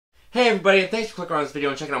Hey everybody, and thanks for clicking on this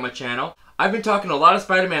video and checking out my channel. I've been talking a lot of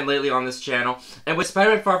Spider-Man lately on this channel, and with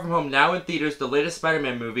Spider-Man Far From Home now in theaters, the latest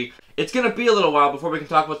Spider-Man movie, it's gonna be a little while before we can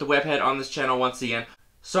talk about the webhead on this channel once again.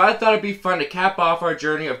 So I thought it'd be fun to cap off our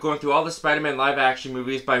journey of going through all the Spider-Man live-action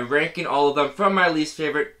movies by ranking all of them from my least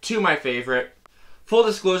favorite to my favorite. Full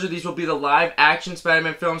disclosure, these will be the live-action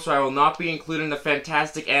Spider-Man films, so I will not be including the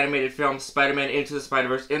fantastic animated film Spider-Man Into the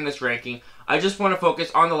Spider-Verse in this ranking. I just want to focus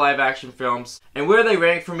on the live-action films and where they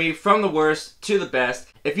rank for me from the worst to the best.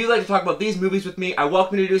 If you'd like to talk about these movies with me, I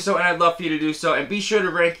welcome you to do so, and I'd love for you to do so. And be sure to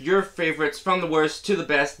rank your favorites from the worst to the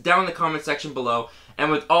best down in the comment section below. And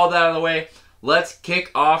with all that out of the way, let's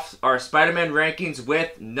kick off our Spider-Man rankings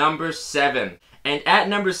with number 7. And at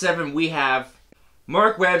number 7, we have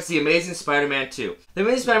Mark Webb's The Amazing Spider-Man 2. The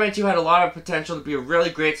Amazing Spider-Man 2 had a lot of potential to be a really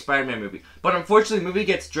great Spider-Man movie, but unfortunately the movie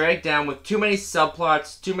gets dragged down with too many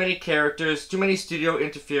subplots, too many characters, too many studio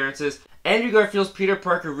interferences. Andrew Garfield's Peter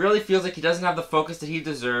Parker really feels like he doesn't have the focus that he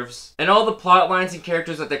deserves, and all the plot lines and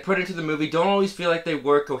characters that they put into the movie don't always feel like they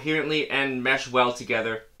work coherently and mesh well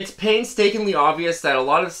together. It's painstakingly obvious that a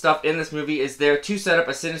lot of the stuff in this movie is there to set up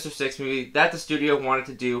a Sinister Six movie that the studio wanted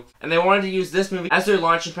to do, and they wanted to use this movie as their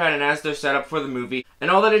launching pad and as their setup for the movie,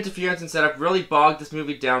 and all that interference and setup really bogged this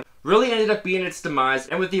movie down. Really ended up being its demise,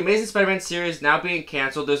 and with the Amazing Spider-Man series now being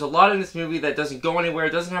cancelled, there's a lot in this movie that doesn't go anywhere,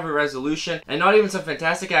 doesn't have a resolution, and not even some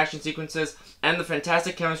fantastic action sequences, and the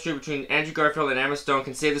fantastic chemistry between Andrew Garfield and Emma Stone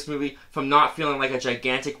can save this movie from not feeling like a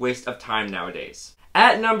gigantic waste of time nowadays.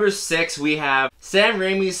 At number 6, we have Sam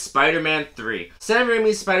Raimi's Spider-Man 3. Sam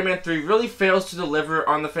Raimi's Spider-Man 3 really fails to deliver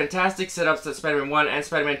on the fantastic setups that Spider-Man 1 and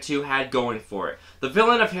Spider-Man 2 had going for it. The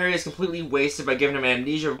villain of Harry is completely wasted by giving him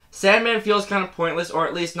amnesia. Sandman feels kind of pointless, or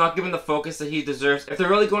at least not given the focus that he deserves if they're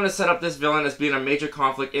really going to set up this villain as being a major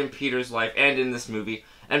conflict in Peter's life and in this movie.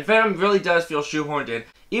 And Venom really does feel shoehorned in.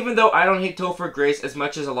 Even though I don't hate Topher Grace as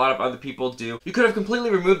much as a lot of other people do, you could have completely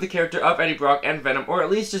removed the character of Eddie Brock and Venom, or at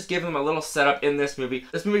least just give him a little setup in this movie.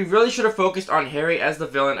 This movie really should have focused on Harry as the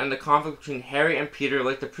villain and the conflict between Harry and Peter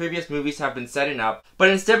like the previous movies have been setting up, but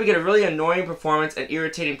instead we get a really annoying performance and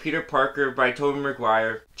irritating Peter Parker by Tobey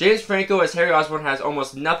Maguire. James Franco as Harry Osborn has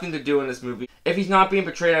almost nothing to do in this movie, if he's not being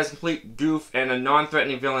portrayed as a complete goof and a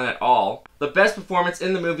non-threatening villain at all. The best performance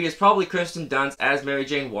in the movie is probably Kirsten Dunst as Mary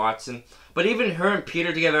Jane Watson, but even her and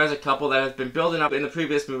Peter together as a couple that has been building up in the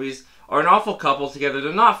previous movies are an awful couple together.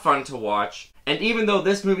 They're not fun to watch. And even though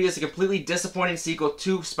this movie is a completely disappointing sequel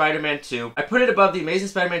to Spider-Man 2, I put it above The Amazing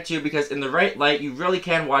Spider-Man 2 because in the right light, you really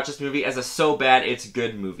can watch this movie as a so bad it's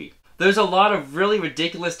good movie. There's a lot of really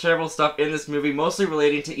ridiculous, terrible stuff in this movie, mostly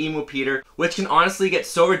relating to Emo Peter, which can honestly get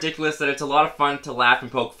so ridiculous that it's a lot of fun to laugh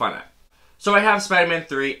and poke fun at. So I have Spider-Man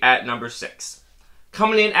 3 at number 6.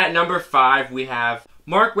 Coming in at number 5, we have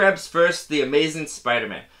Mark Webb's first The Amazing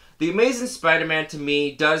Spider-Man. The Amazing Spider-Man, to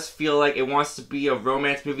me, does feel like it wants to be a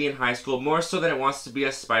romance movie in high school, more so than it wants to be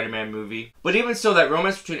a Spider-Man movie. But even so, that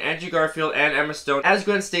romance between Andrew Garfield and Emma Stone as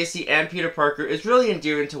Gwen Stacy and Peter Parker is really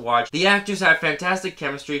endearing to watch. The actors have fantastic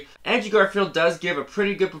chemistry. Andrew Garfield does give a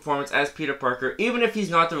pretty good performance as Peter Parker, even if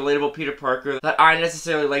he's not the relatable Peter Parker that I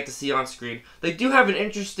necessarily like to see on screen. They do have an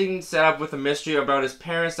interesting setup with a mystery about his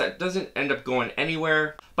parents that doesn't end up going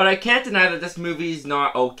anywhere. But I can't deny that this movie's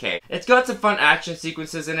not okay. It's got some fun action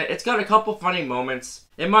sequences in it. It's got a couple funny moments.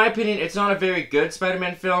 In my opinion, it's not a very good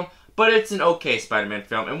Spider-Man film, but it's an okay Spider-Man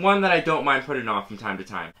film, and one that I don't mind putting off from time to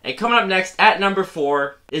time. And coming up next, at number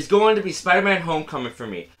 4, is going to be Spider-Man Homecoming for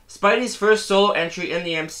me. Spidey's first solo entry in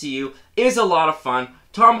the MCU is a lot of fun.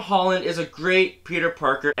 Tom Holland is a great Peter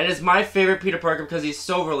Parker, and is my favorite Peter Parker because he's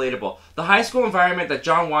so relatable. The high school environment that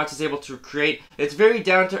Jon Watts is able to create, it's very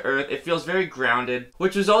down to earth, it feels very grounded,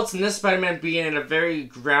 which results in this Spider-Man being in a very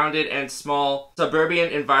grounded and small suburban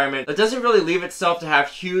environment that doesn't really leave itself to have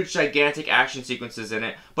huge, gigantic action sequences in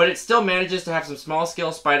it, but it still manages to have some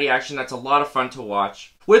small-scale Spidey action that's a lot of fun to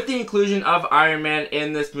watch. With the inclusion of Iron Man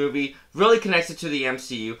in this movie, really connects it to the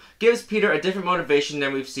MCU, gives Peter a different motivation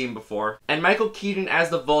than we've seen before, and Michael Keaton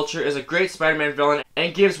as the Vulture is a great Spider-Man villain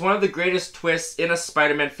and gives one of the greatest twists in a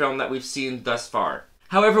Spider-Man film that we've seen thus far.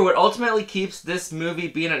 However, what ultimately keeps this movie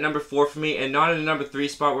being at number 4 for me and not in the number 3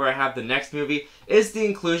 spot where I have the next movie is the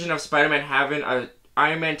inclusion of Spider-Man having a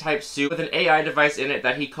Iron Man type suit with an AI device in it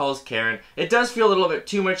that he calls Karen. It does feel a little bit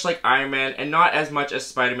too much like Iron Man and not as much as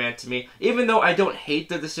Spider-Man to me. Even though I don't hate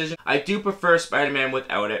the decision, I do prefer Spider-Man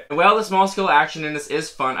without it. And while the small scale action in this is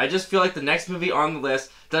fun, I just feel like the next movie on the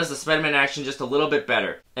list does the Spider-Man action just a little bit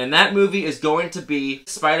better. And that movie is going to be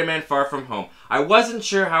Spider-Man Far From Home. I wasn't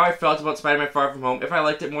sure how I felt about Spider-Man Far From Home, if I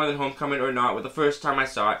liked it more than Homecoming or not with the first time I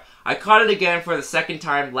saw it. I caught it again for the second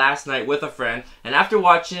time last night with a friend, and after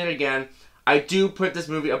watching it again, I do put this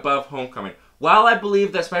movie above Homecoming. While I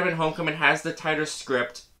believe that Spider-Man Homecoming has the tighter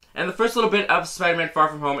script, and the first little bit of Spider-Man Far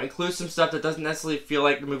From Home includes some stuff that doesn't necessarily feel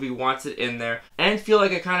like the movie wants it in there, and feel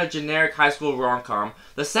like a kind of generic high school rom-com,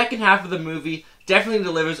 the second half of the movie definitely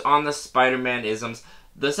delivers on the Spider-Man-isms.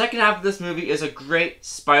 The second half of this movie is a great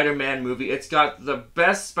Spider-Man movie. It's got the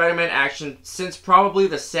best Spider-Man action since probably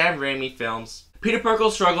the Sam Raimi films. Peter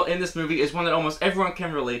Parker's struggle in this movie is one that almost everyone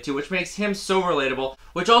can relate to, which makes him so relatable,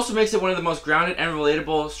 which also makes it one of the most grounded and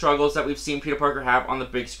relatable struggles that we've seen Peter Parker have on the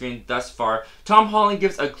big screen thus far. Tom Holland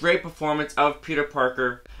gives a great performance of Peter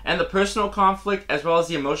Parker, and the personal conflict as well as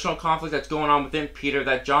the emotional conflict that's going on within Peter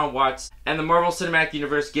that Jon Watts and the Marvel Cinematic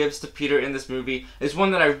Universe gives to Peter in this movie is one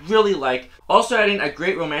that I really like. Also adding a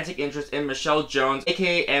great romantic interest in Michelle Jones,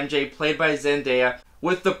 aka MJ, played by Zendaya,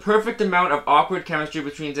 with the perfect amount of awkward chemistry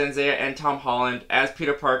between Zendaya and Tom Holland as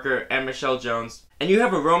Peter Parker and Michelle Jones. And you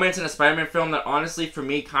have a romance in a Spider-Man film that honestly, for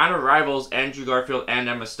me, kind of rivals Andrew Garfield and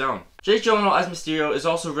Emma Stone. Jake Gyllenhaal as Mysterio is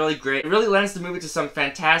also really great. It really lends the movie to some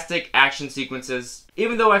fantastic action sequences.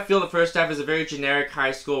 Even though I feel the first half is a very generic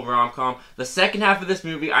high school rom-com, the second half of this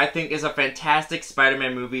movie I think is a fantastic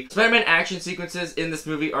Spider-Man movie. Spider-Man action sequences in this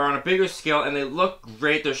movie are on a bigger scale and they look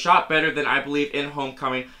great. They're shot better than I believe in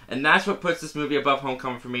Homecoming, and that's what puts this movie above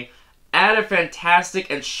Homecoming for me. Add a fantastic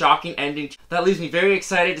and shocking ending that leaves me very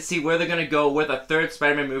excited to see where they're going to go with a third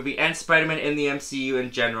Spider-Man movie and Spider-Man in the MCU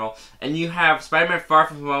in general. And you have Spider-Man Far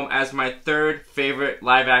From Home as my third favorite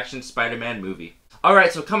live-action Spider-Man movie.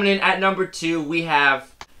 Alright, so coming in at number 2, we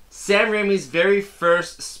have Sam Raimi's very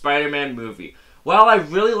first Spider-Man movie. While I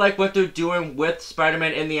really like what they're doing with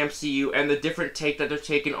Spider-Man in the MCU and the different take that they're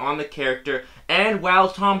taking on the character, and while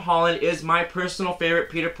Tom Holland is my personal favorite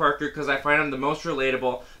Peter Parker because I find him the most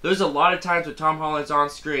relatable, there's a lot of times when Tom Holland's on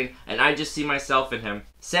screen and I just see myself in him.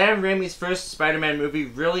 Sam Raimi's first Spider-Man movie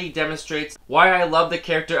really demonstrates why I love the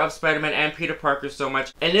character of Spider-Man and Peter Parker so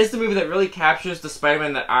much, and is the movie that really captures the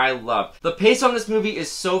Spider-Man that I love. The pace on this movie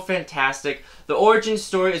is so fantastic. The origin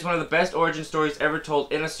story is one of the best origin stories ever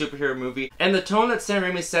told in a superhero movie, and the tone that Sam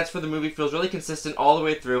Raimi sets for the movie feels really consistent all the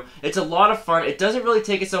way through. It's a lot of fun. It doesn't really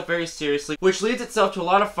take itself very seriously, which leads itself to a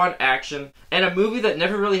lot of fun action, and a movie that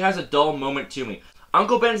never really has a dull moment to me.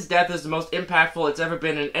 Uncle Ben's death is the most impactful it's ever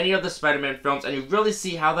been in any of the Spider-Man films, and you really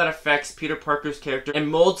see how that affects Peter Parker's character and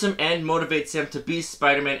molds him and motivates him to be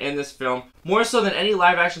Spider-Man in this film, more so than any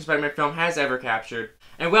live-action Spider-Man film has ever captured.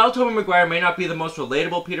 And while Tobey Maguire may not be the most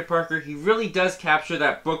relatable Peter Parker, he really does capture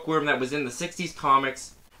that bookworm that was in the 60s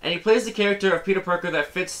comics, and he plays the character of Peter Parker that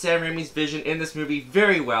fits Sam Raimi's vision in this movie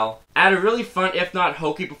very well. Add a really fun, if not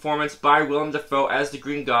hokey, performance by Willem Dafoe as the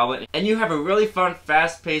Green Goblin, and you have a really fun,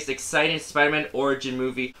 fast-paced, exciting Spider-Man origin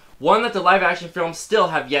movie, one that the live-action films still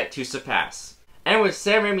have yet to surpass. And with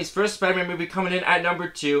Sam Raimi's first Spider-Man movie coming in at number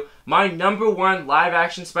 2, my number 1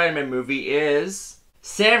 live-action Spider-Man movie is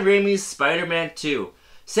Sam Raimi's Spider-Man 2.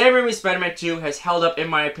 Sam Raimi's Spider-Man 2 has held up, in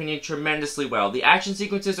my opinion, tremendously well. The action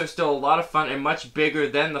sequences are still a lot of fun and much bigger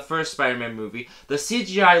than the first Spider-Man movie. The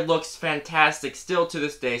CGI looks fantastic still to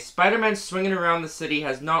this day. Spider-Man swinging around the city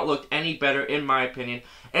has not looked any better, in my opinion.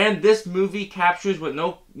 And this movie captures what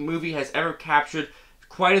no movie has ever captured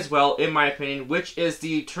quite as well, in my opinion, which is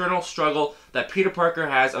the eternal struggle that Peter Parker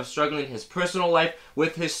has of struggling his personal life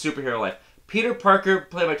with his superhero life. Peter Parker,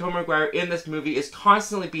 played by Tobey Maguire in this movie, is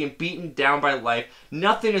constantly being beaten down by life.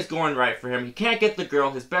 Nothing is going right for him. He can't get the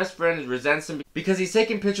girl. His best friend resents him because he's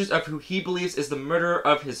taking pictures of who he believes is the murderer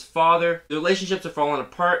of his father. The relationships are falling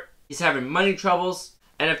apart. He's having money troubles.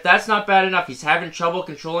 And if that's not bad enough, he's having trouble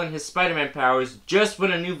controlling his Spider-Man powers just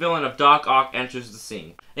when a new villain of Doc Ock enters the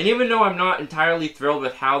scene. And even though I'm not entirely thrilled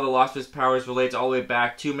with how the loss of his powers relates all the way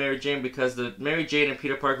back to Mary Jane, because the Mary Jane and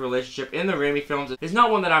Peter Parker relationship in the Raimi films is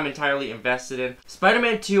not one that I'm entirely invested in,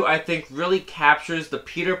 Spider-Man 2, I think, really captures the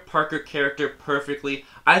Peter Parker character perfectly.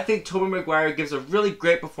 I think Tobey Maguire gives a really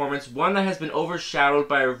great performance, one that has been overshadowed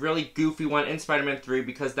by a really goofy one in Spider-Man 3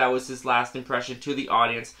 because that was his last impression to the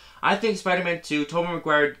audience. I think Spider-Man 2, Tobey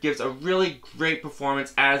Maguire gives a really great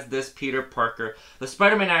performance as this Peter Parker. The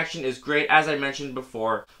Spider-Man action is great, as I mentioned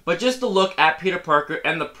before, but just the look at Peter Parker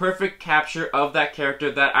and the perfect capture of that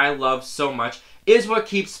character that I love so much is what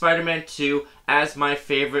keeps Spider-Man 2 as my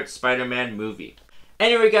favorite Spider-Man movie.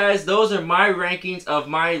 Anyway guys, those are my rankings of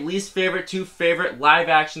my least favorite to favorite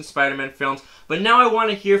live-action Spider-Man films. But now I want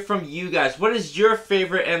to hear from you guys. What is your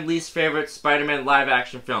favorite and least favorite Spider-Man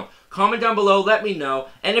live-action film? Comment down below, let me know.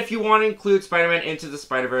 And if you want to include Spider-Man Into the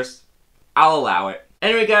Spider-Verse, I'll allow it.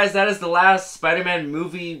 Anyway guys, that is the last Spider-Man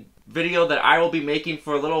movie video that I will be making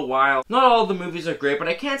for a little while. Not all of the movies are great, but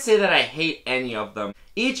I can't say that I hate any of them.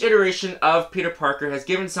 Each iteration of Peter Parker has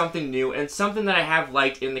given something new and something that I have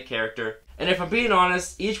liked in the character. And if I'm being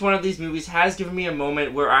honest, each one of these movies has given me a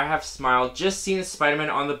moment where I have smiled just seeing Spider-Man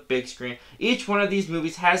on the big screen. Each one of these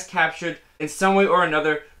movies has captured, in some way or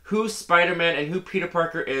another, who Spider-Man and who Peter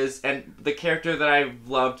Parker is and the character that I've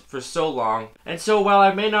loved for so long. And so while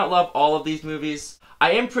I may not love all of these movies,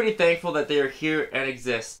 I am pretty thankful that they are here and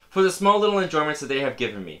exist for the small little enjoyments that they have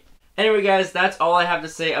given me. Anyway guys, that's all I have to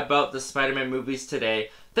say about the Spider-Man movies today.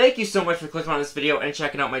 Thank you so much for clicking on this video and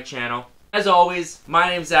checking out my channel. As always, my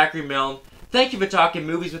name's Zachary Milne. Thank you for talking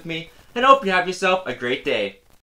movies with me, and hope you have yourself a great day.